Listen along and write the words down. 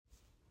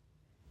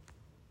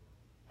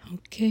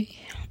Okay.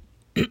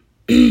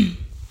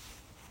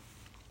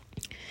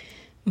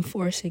 I'm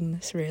forcing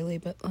this really,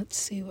 but let's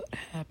see what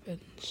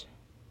happens.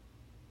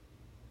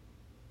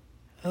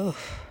 Oh.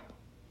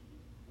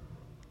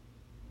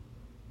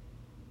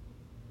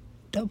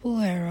 Double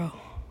arrow.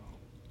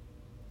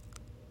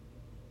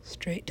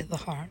 Straight to the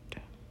heart.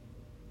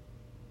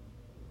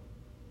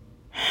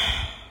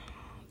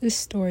 This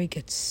story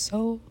gets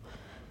so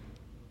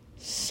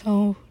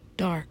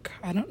dark.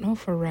 I don't know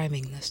if we're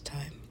rhyming this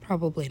time.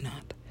 Probably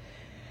not.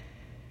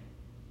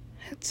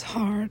 It's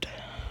hard.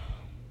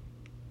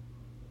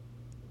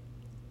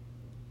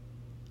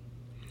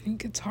 I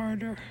think it's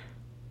harder.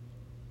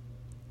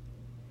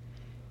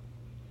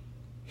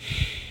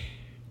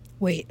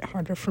 Wait,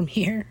 harder from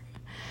here?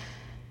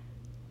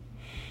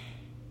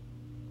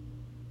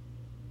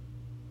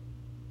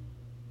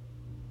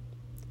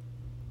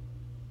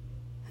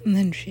 And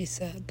then she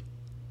said,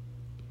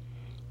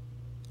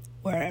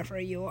 wherever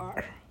you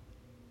are.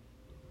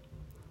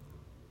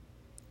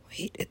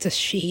 Wait, it's a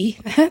she?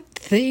 That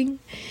thing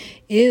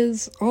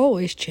is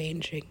always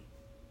changing.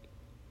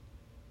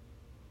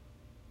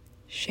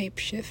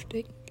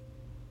 Shape-shifting.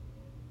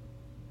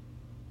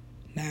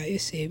 Now you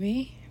see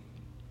me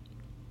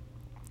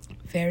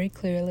very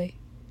clearly.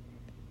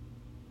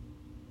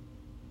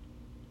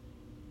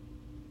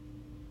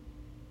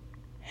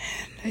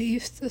 And I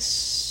used to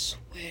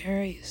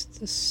swear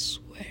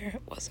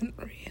it wasn't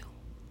real.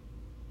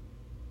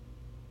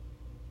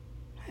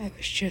 I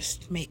was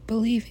just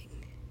make-believing.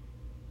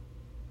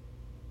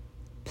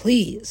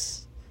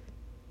 Please,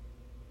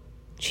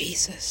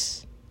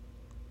 Jesus,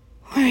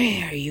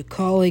 why are you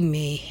calling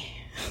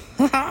me?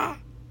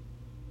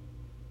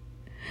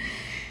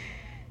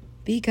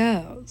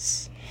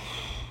 Because,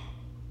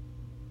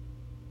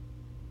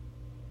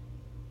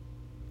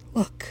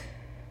 look,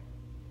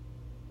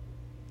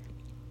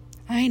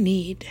 I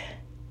need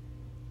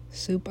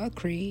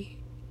Supacree.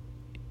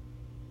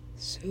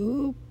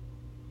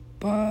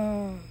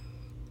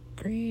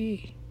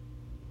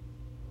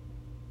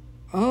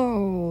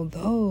 Oh,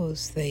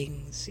 those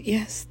things.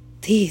 Yes,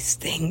 these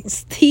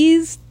things.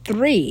 These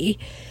three,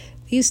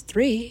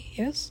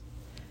 yes.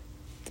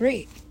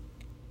 3.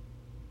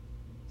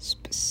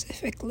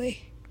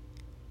 Specifically.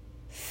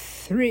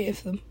 3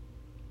 of them.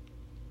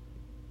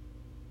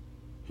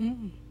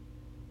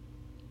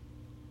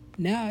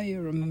 Now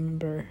you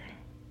remember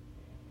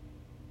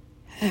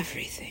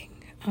everything.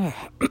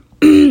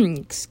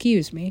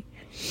 Excuse me.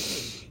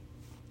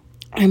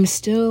 I'm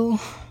still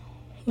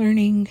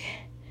learning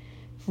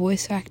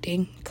voice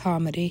acting,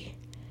 comedy.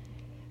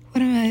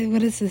 What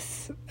is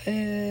this?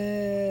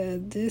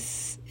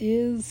 This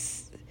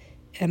is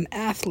an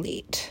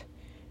athlete.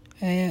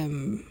 I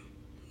am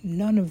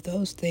none of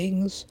those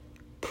things,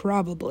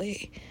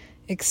 probably,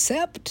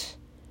 except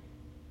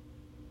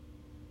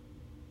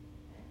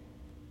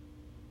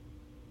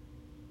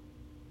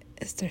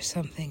is there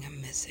something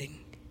I'm missing?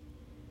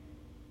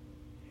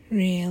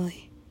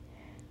 Really?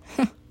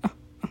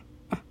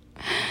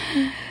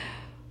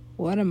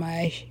 What am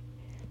I?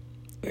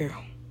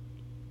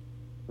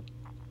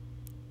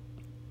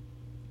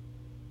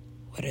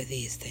 What are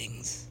these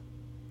things?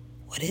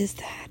 What is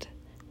that?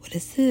 What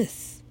is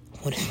this?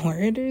 What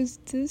word is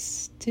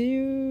this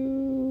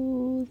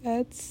to?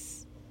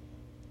 That's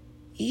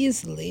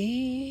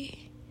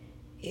easy.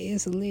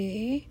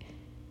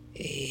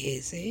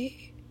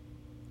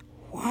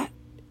 What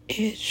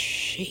is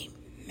she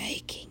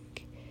making?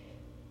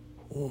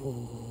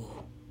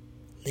 Ooh,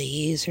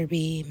 laser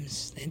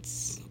beams.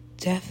 It's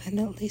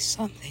definitely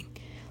something.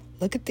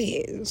 Look at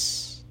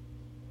these.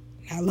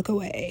 Now look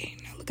away.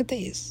 Now look at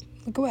these.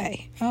 Look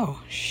away.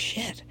 Oh,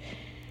 shit.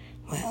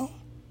 Well,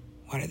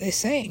 what are they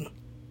saying?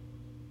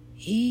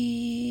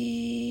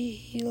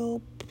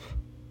 Help.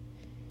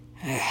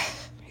 I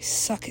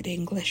suck at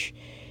English.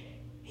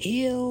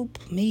 Help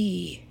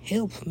me.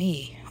 Help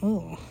me.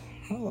 Oh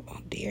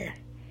dear.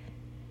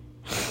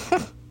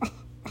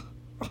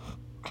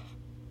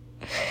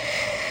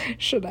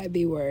 Should I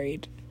be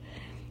worried?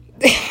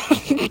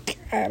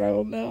 I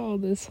don't know.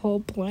 This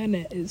whole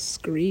planet is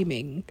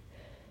screaming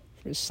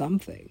for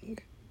something.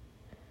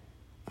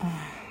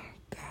 Oh,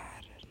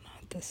 God,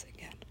 not this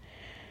again.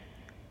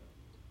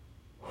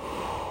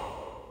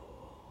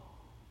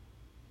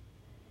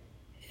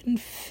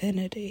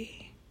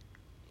 Infinity.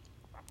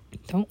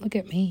 Don't look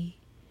at me.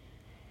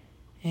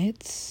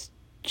 It's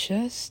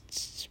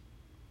just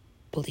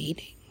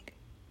bleeding.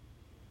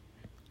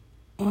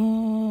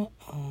 Oh.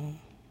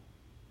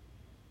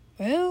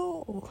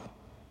 Well,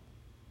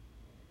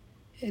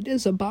 it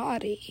is a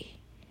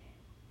body.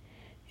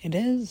 It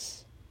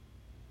is.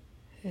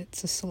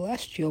 It's a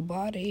celestial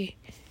body,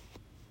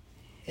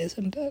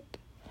 isn't it?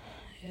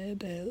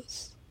 It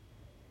is.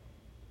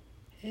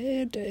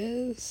 It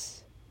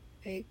is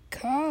a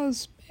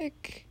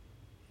cosmic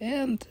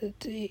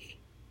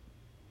entity.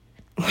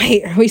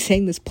 Wait, are we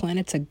saying this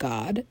planet's a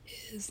god?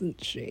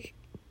 Isn't she?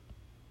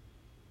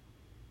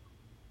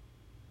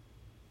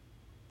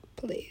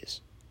 Please,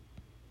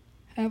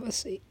 have a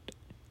seat.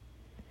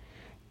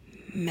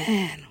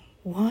 Man,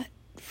 what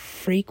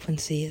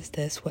frequency is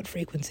this? What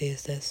frequency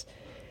is this?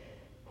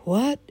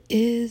 What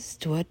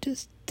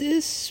does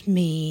this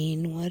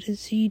mean? What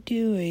is he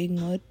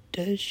doing? What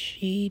does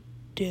she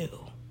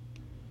do?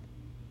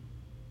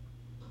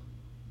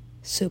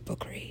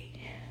 Supacree.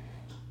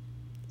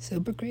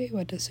 Supacree?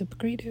 What does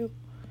Supacree do?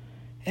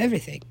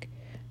 Everything.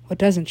 What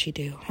doesn't she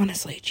do?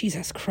 Honestly,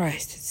 Jesus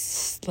Christ,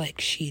 it's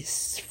like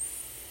she's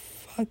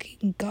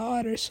fucking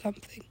God or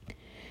something.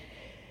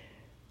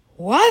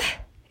 What?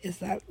 Is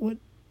that what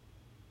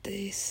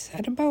they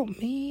said about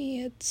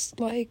me? It's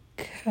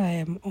like I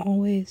am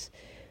always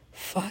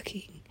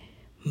fucking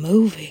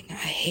moving. I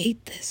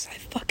hate this. I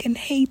fucking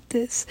hate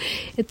this.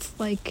 It's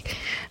like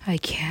I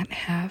can't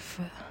have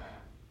a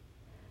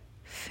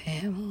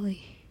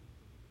family.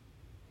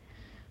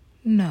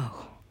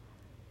 No.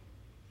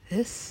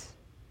 This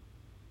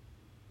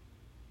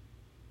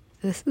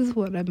is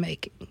what I'm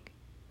making.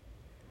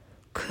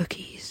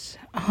 Cookies.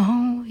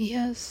 Oh,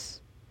 yes.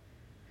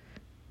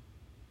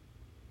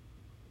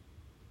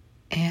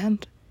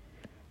 And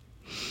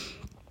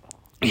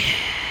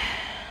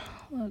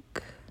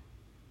look.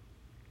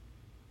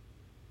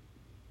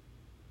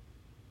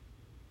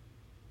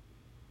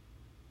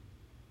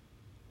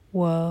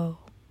 Whoa.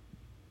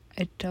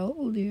 I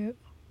told you.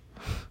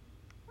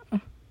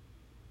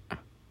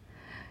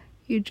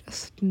 You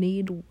just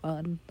need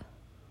one.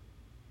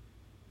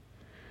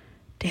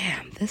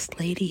 Damn, this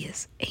lady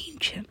is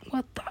ancient.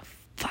 What the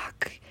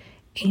fuck?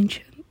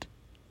 Ancient?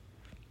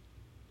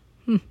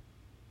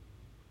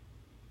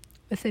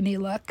 With any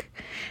luck?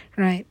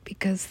 Right,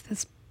 because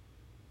this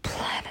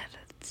planet,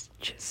 it's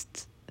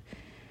just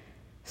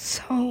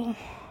so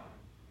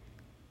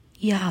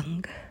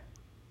young.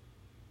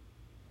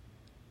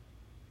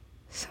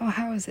 So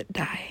how is it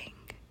dying?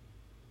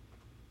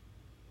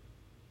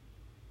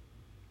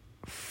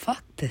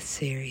 Fuck this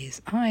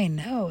series. I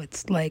know,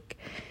 it's like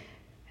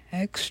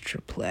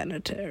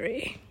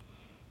extraplanetary.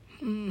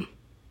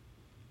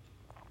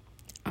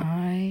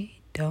 I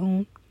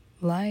don't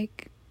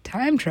like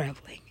time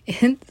traveling.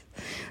 It's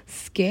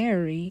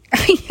scary.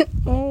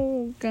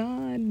 Oh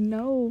God,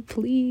 no,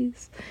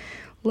 please.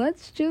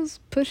 Let's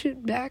just push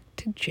it back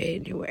to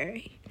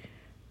January.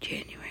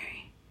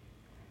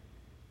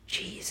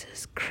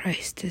 Jesus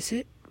Christ, is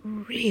it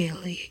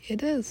really?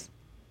 It is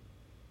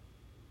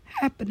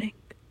happening.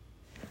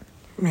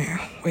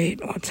 Now,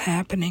 wait, what's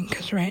happening?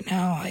 Because right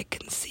now all I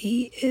can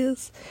see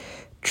is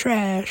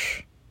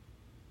trash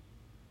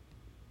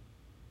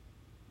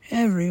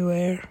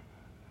everywhere.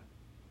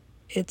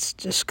 It's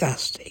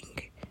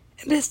disgusting.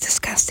 It is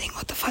disgusting.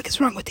 What the fuck is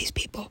wrong with these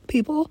people?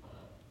 People?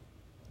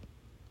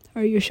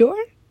 Are you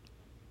sure?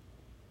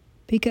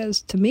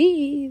 Because to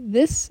me,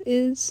 this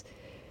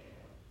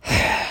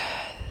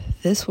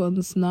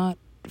one's not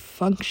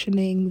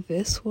functioning.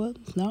 This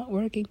one's not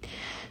working.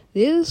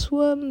 This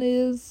one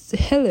is...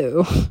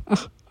 Hello.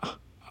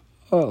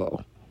 Oh.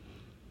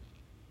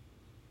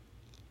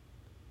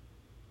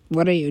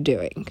 What are you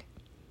doing?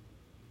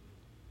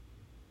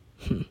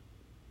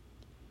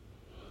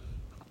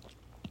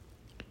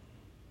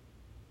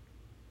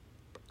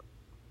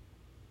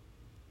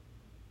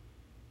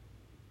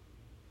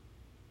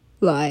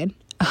 Line.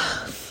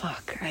 Oh,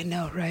 fuck. I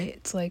know, right?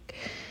 It's like...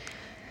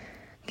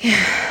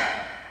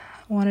 I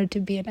wanted to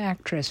be an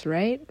actress,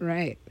 right?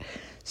 Right.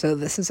 So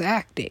this is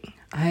acting.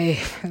 I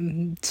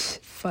am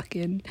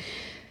fucking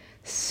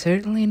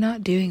certainly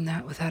not doing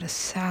that without a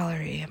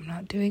salary. I'm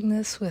not doing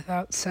this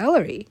without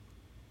celery.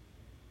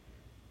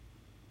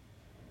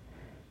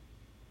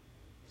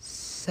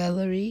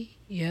 Celery,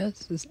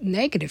 yes, it's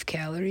negative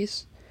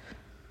calories.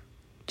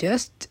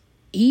 Just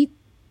eat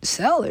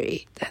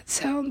celery. That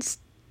sounds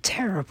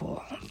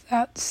terrible.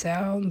 That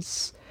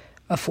sounds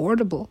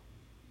affordable.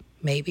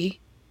 Maybe.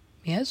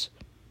 Yes?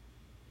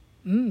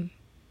 I'm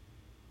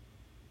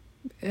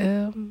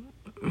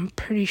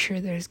pretty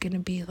sure there's gonna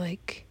be,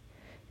 like,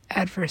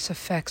 adverse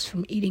effects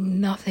from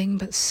eating nothing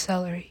but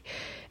celery.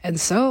 And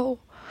so,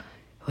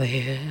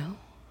 well,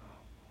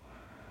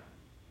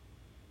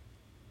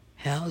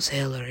 how's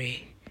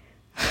Hillary?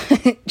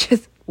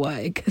 Just,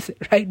 why? Because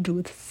it rhymed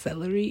with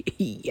celery?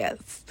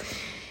 Yes.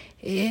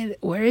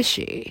 Where is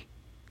she?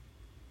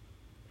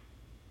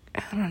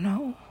 I don't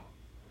know.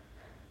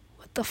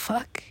 What the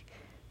fuck?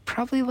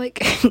 Probably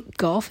like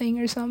golfing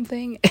or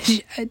something.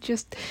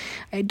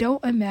 I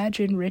don't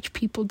imagine rich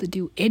people to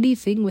do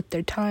anything with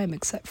their time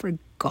except for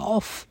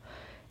golf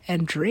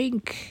and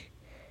drink.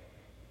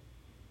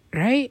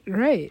 Right.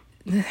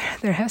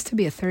 There has to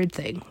be a third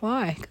thing.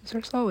 Why? Because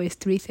there's always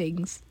three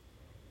things.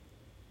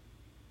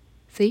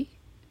 See?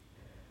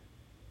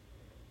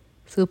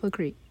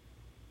 Supacree.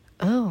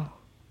 Oh.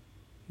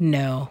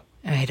 No,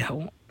 I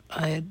don't.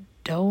 I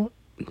don't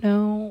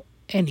know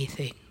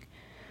anything.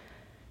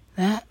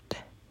 That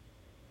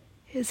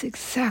is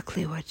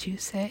exactly what you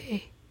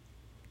say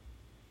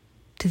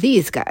to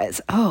these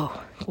guys.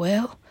 Oh,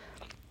 well,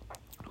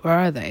 where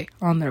are they?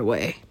 On their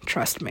way.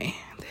 Trust me.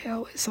 They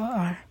always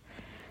are.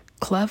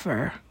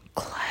 Clever.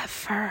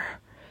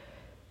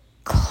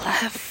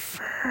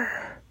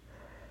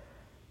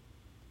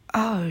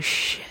 Oh,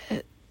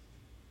 shit.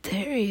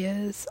 There he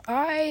is.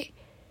 I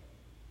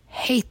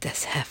hate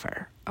this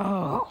heifer.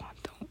 Oh,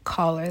 don't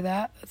call her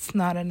that. That's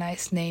not a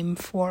nice name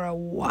for a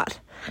what?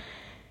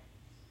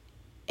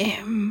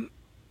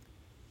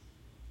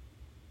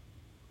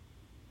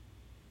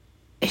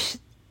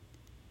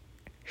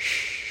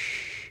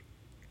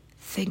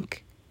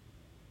 Think.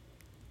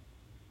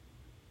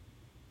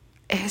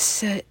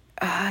 It's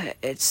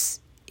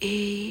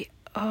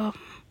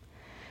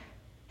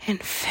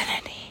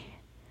infinity.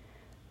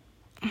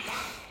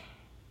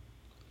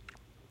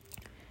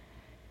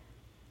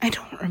 I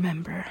don't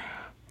remember.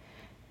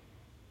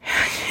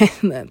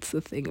 That's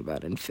the thing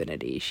about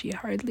Infinity. She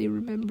hardly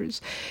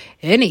remembers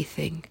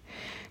anything.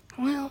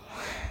 Well,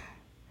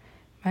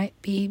 might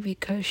be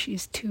because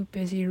she's too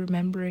busy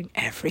remembering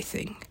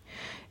everything.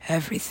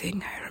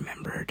 Everything I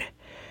remembered.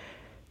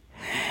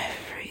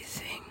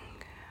 Everything.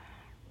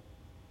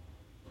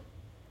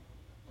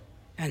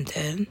 And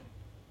then?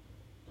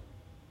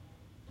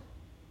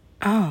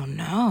 Oh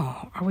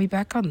no, are we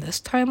back on this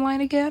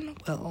timeline again?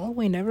 Well,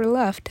 we never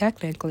left,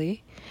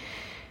 technically.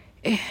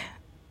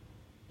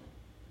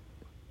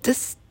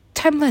 This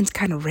timeline's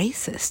kind of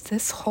racist.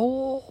 This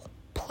whole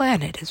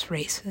planet is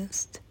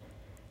racist.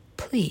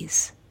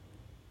 Please,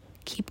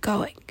 keep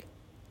going.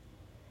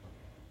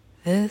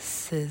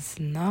 This is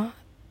not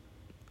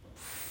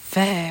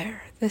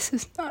fair. This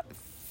is not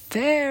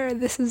fair.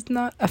 This is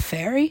not a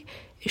fairy?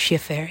 Is she a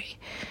fairy?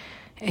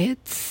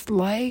 It's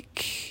like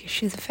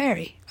she's a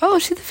fairy. Oh,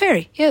 she's a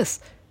fairy. Yes,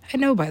 I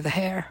know by the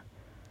hair.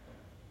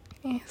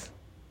 Yes.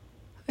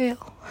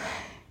 Well.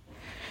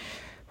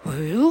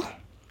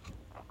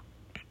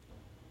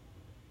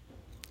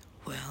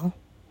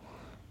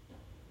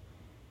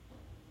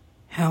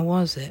 How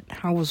was it?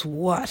 How was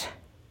what?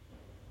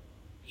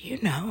 You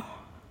know.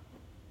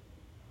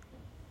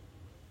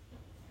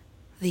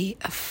 The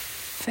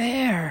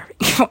affair.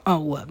 Oh,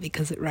 what?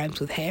 Because it rhymes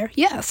with hair?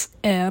 Yes.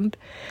 And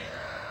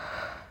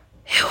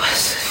it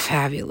was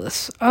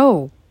fabulous.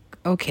 Oh,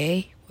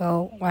 okay.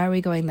 Well, why are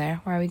we going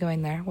there? Why are we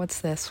going there? What's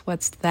this?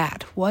 What's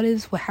that?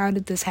 How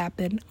did this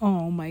happen?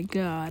 Oh my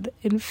God.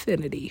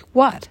 Infinity.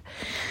 What?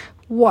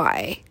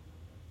 Why?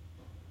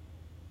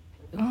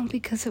 Well,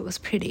 because it was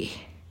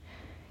pretty.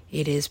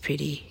 It is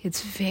pretty.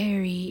 It's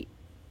very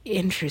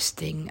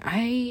interesting.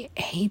 I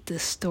hate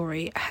this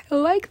story. I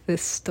like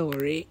this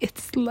story.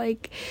 It's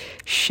like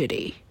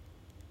shitty.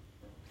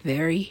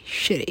 Very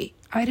shitty.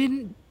 I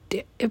didn't...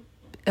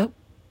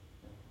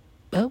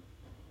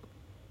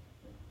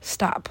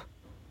 Stop.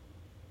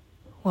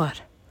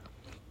 What?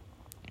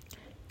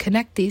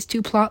 Connect these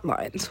two plot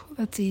lines. Well,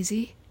 that's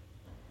easy.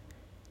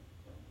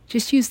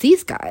 Just use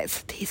these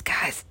guys. These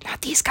guys.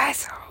 Not these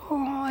guys.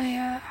 Oh,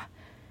 yeah.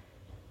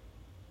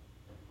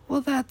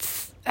 Well,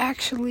 that's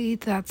actually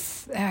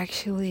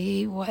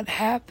what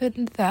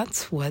happened.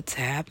 That's what's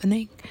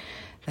happening.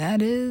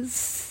 That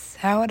is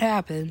how it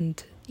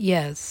happened.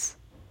 Yes.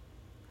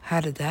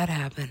 How did that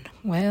happen?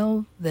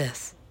 Well,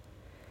 this.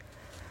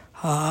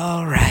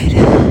 All right.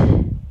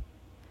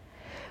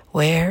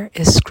 Where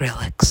is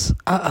Skrillex?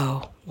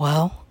 Uh-oh.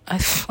 Well,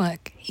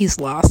 he's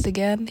lost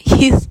again.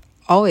 He's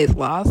always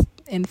lost.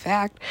 In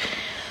fact,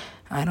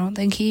 I don't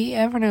think he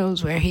ever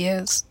knows where he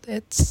is.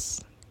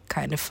 It's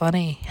kind of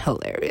funny,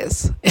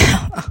 hilarious.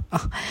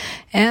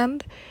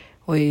 And,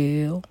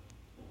 well,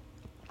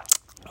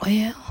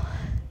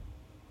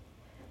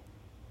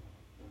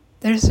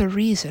 there's a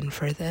reason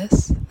for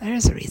this.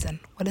 There's a reason.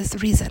 What is the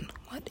reason?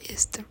 What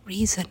is the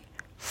reason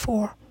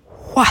for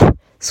what?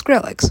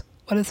 Skrillex.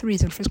 What is the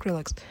reason for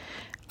Skrillex?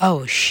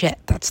 Oh, shit,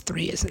 that's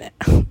 3, isn't it?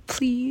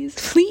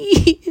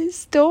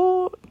 Please,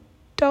 don't.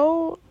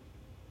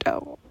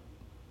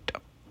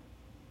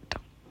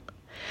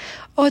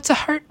 Oh, it's a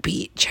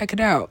heartbeat. Check it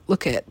out.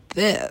 Look at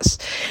this.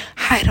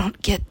 I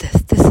don't get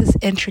this. This is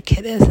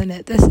intricate, isn't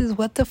it?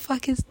 What the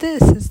fuck is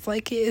this? Is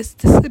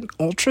this an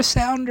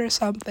ultrasound or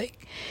something?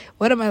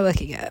 What am I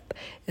looking at?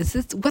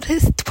 What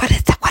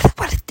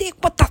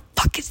the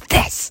fuck is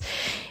this?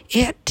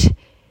 It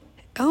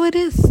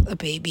is a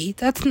baby.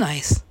 That's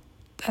nice.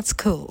 That's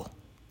cool.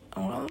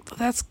 Well,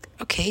 that's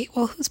okay.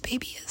 Well, whose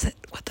baby is it?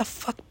 What the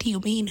fuck do you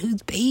mean?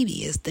 Whose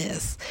baby is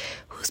this?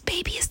 Whose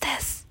baby is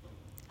this?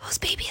 Whose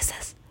baby is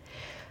this?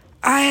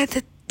 I had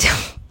to...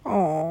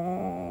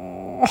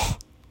 Oh.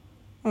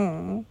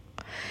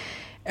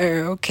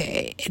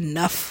 Okay,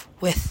 enough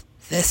with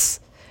this.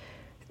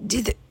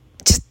 Just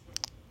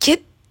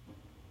get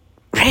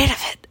rid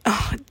of it.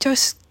 Oh,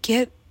 just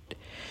get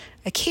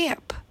a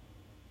camp.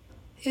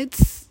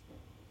 It's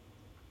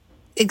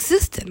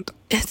existent.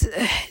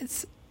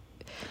 It's...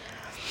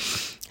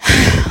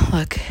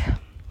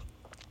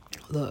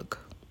 Look.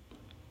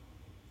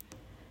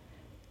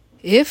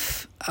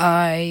 If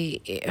I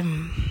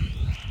am...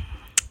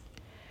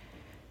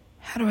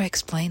 How do I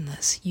explain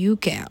this? You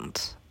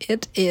can't.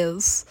 It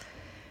is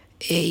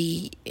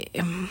a...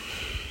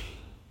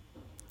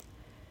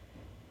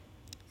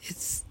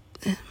 it's...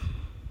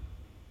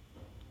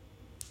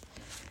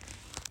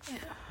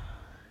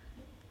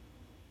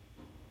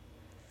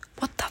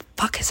 what the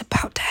fuck is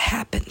about to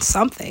happen?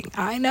 something.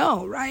 I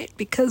know, right?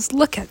 Because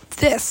look at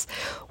this.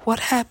 What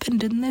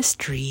happened in this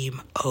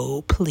dream?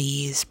 Oh,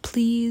 please,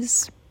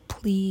 please,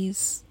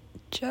 please,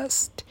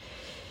 just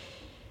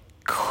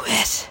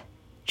quit.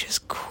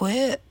 Just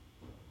quit.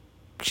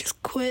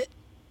 Just quit.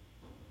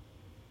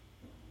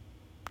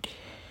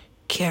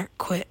 Can't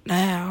quit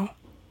now.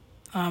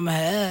 I'm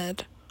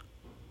ahead.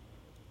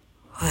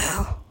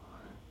 Well,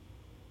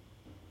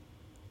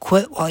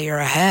 quit while you're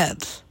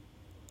ahead.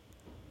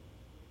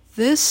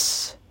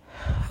 This,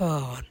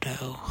 oh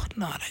no,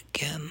 not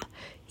again.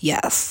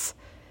 Yes,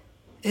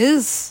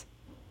 is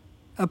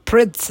a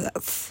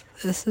princess.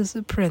 This is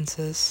a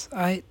princess.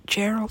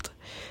 Gerald?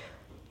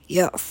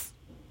 Yes.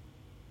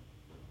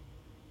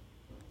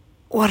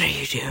 What are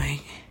you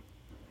doing?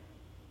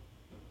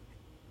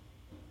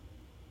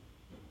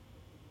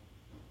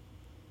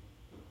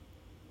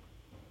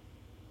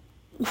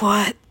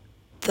 What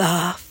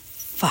the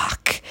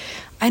fuck?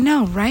 I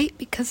know, right?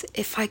 Because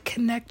if I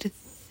connected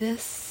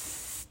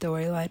this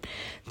storyline,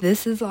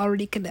 this is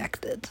already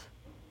connected.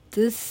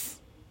 This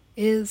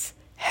is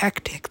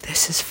hectic.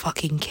 This is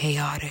fucking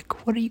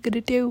chaotic. What are you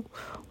gonna do?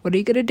 What are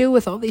you gonna do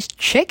with all these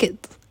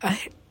chickens?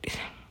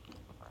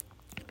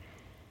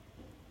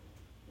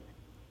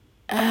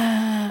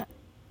 Well,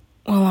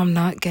 I'm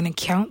not gonna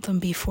count them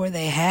before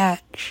they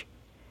hatch.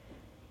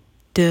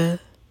 Duh.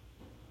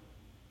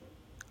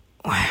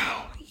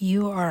 Wow,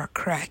 you are a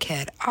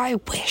crackhead. I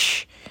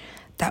wish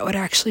that would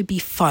actually be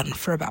fun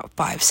for about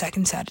 5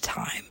 seconds at a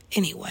time.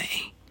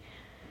 Anyway.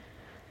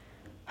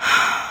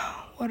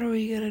 What are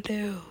we gonna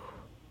do?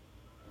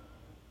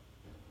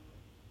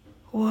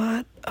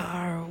 What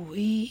are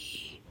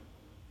we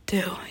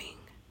doing?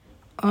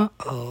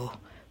 Uh-oh.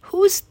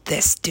 Who's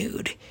this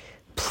dude?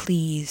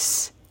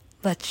 Please,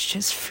 let's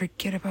just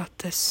forget about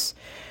this.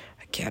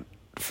 I can't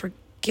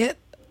forget.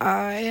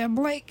 I am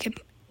like an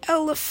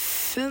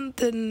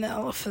elephant.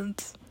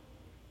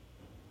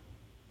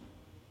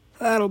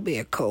 That'll be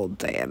a cold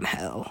day in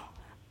hell.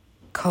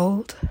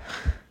 Cold?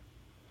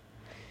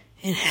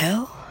 In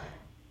hell?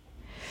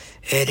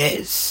 It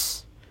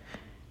is.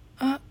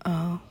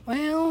 Uh-oh.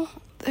 Well,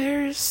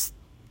 there's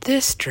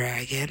this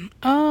dragon.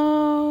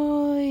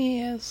 Oh,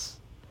 yes.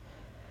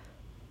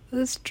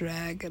 This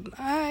dragon.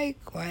 I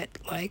quite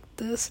like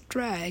this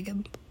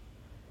dragon.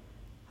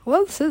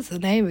 What is the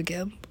name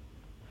again?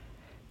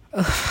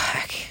 Oh,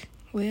 fuck.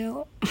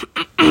 Well,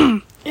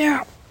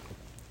 yeah.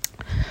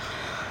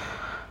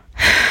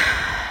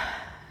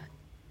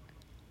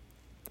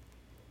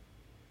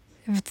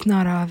 If it's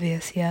not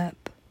obvious yet,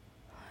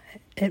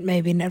 it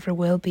maybe never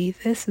will be.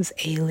 This is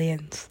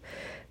aliens.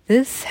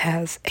 This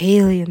has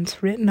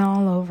aliens written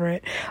all over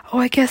it. Oh,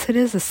 I guess it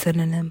is a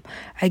synonym.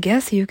 I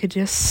guess you could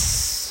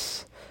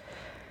just...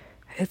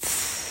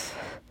 It's...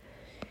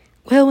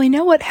 Well, we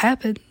know what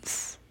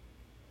happens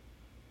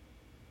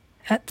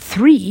at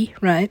 3,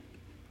 right?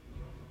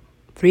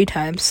 3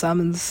 times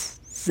summons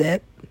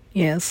it.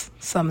 Yes,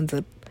 summons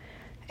it.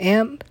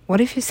 And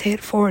what if you say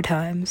it 4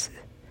 times?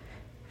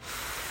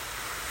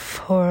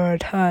 4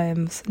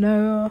 times.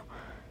 No,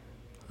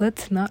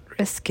 let's not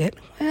risk it.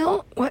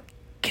 Well, what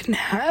can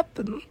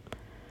happen?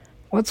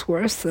 What's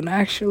worse than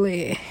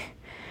actually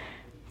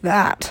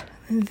that?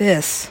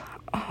 This.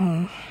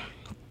 Oh.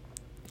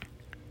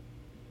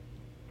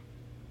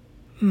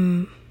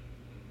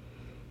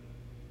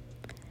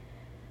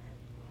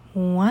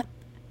 What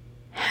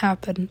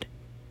happened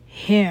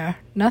here?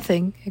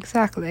 Nothing,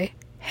 exactly.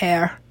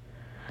 Hair.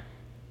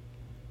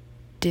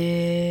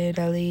 Did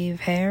I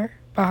leave hair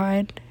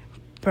behind?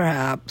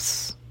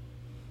 Perhaps.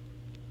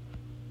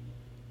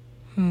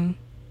 I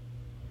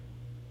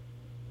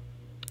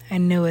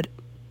knew it.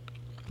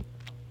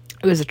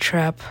 It was a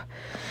trap.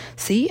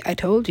 See, I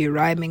told you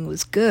rhyming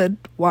was good.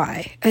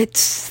 Why?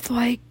 It's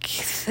like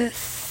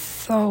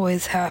this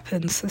always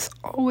happens. This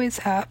always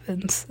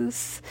happens.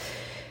 This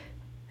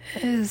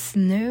is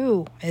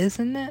new,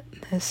 isn't it?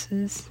 This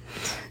is...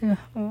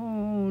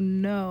 Oh,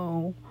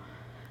 no.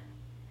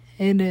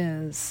 It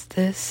is.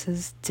 This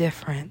is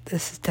different.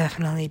 This is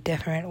definitely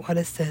different. What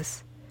is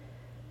this?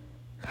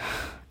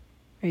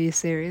 Are you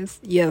serious?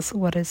 Yes,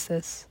 what is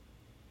this?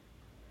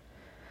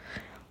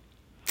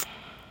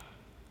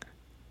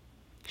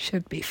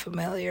 Should be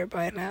familiar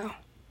by now.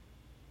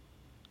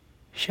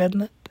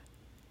 Shouldn't it?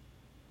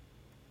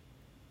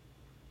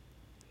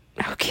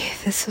 Okay,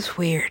 this is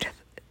weird.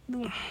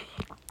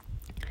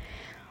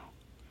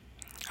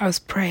 I was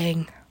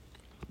praying.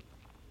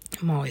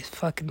 I'm always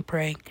fucking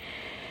praying.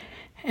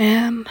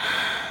 And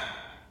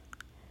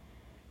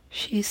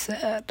she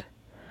said,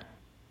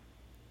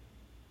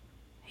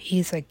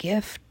 he's a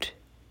gift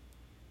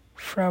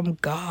from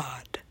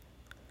God.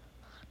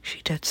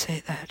 She did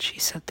say that. She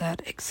said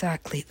that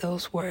exactly,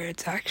 those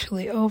words,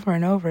 actually over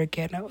and over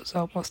again. It was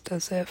almost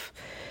as if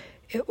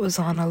it was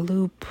on a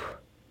loop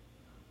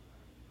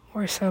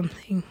or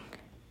something.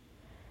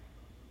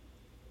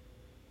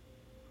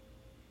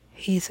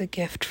 He's a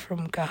gift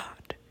from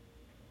God.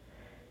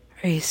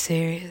 Are you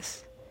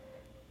serious?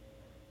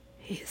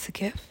 He's a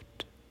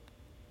gift.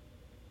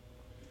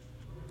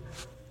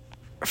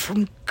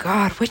 from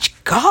God.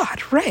 Which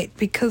God? Right,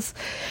 because,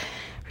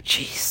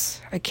 jeez,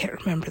 I can't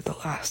remember the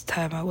last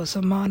time I was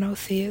a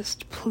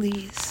monotheist.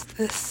 Please,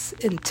 this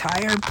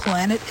entire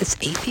planet is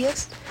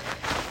atheist?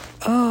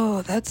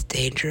 Oh, that's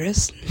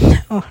dangerous.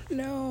 No,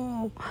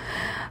 no.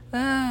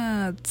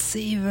 That's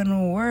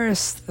even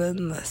worse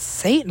than the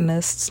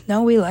Satanists.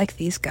 No, we like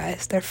these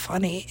guys. They're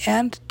funny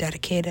and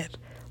dedicated.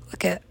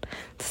 Look at,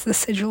 it's the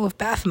sigil of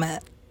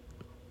Baphomet.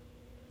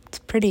 It's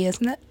pretty,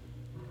 isn't it?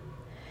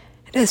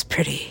 It is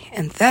pretty,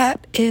 and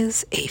that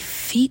is a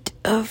feat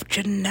of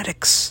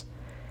genetics.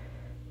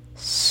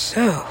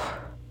 So,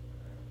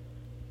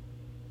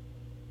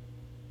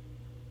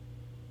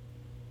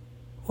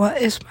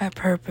 what is my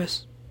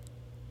purpose?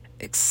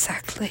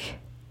 Exactly.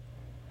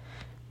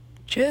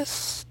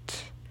 Just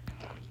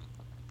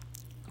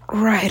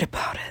write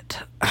about it.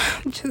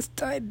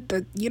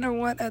 You know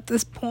what, at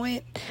this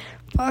point,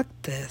 fuck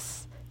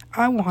this.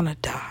 I want to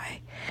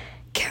die.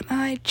 Can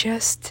I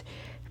just...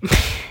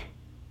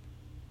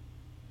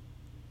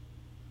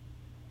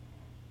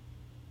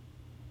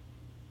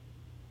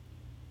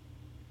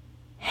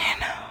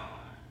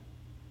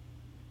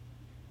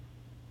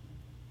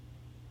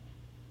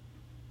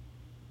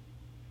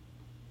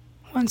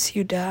 Once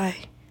you die,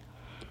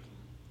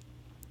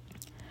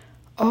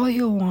 all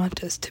you'll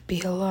want is to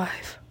be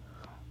alive.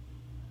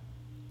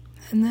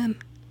 And then,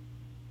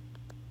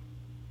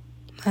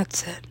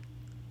 that's it.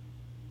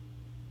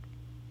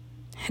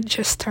 It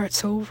just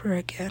starts over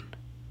again.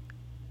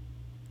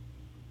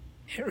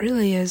 It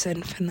really is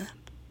infinite.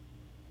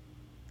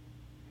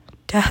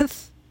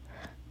 Death,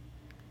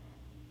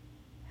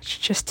 it's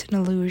just an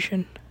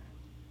illusion.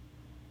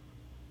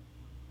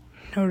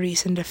 No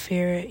reason to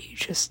fear it, you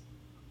just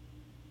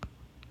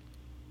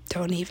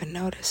don't even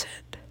notice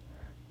it.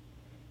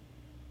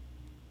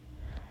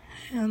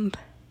 And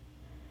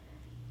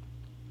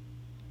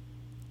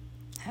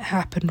it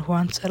happened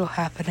once, it'll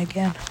happen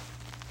again.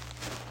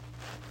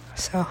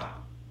 So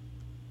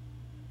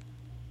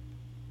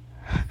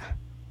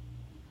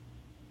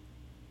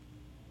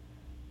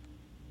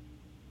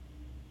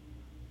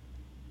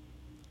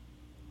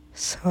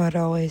it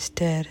always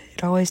did.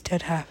 It always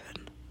did happen.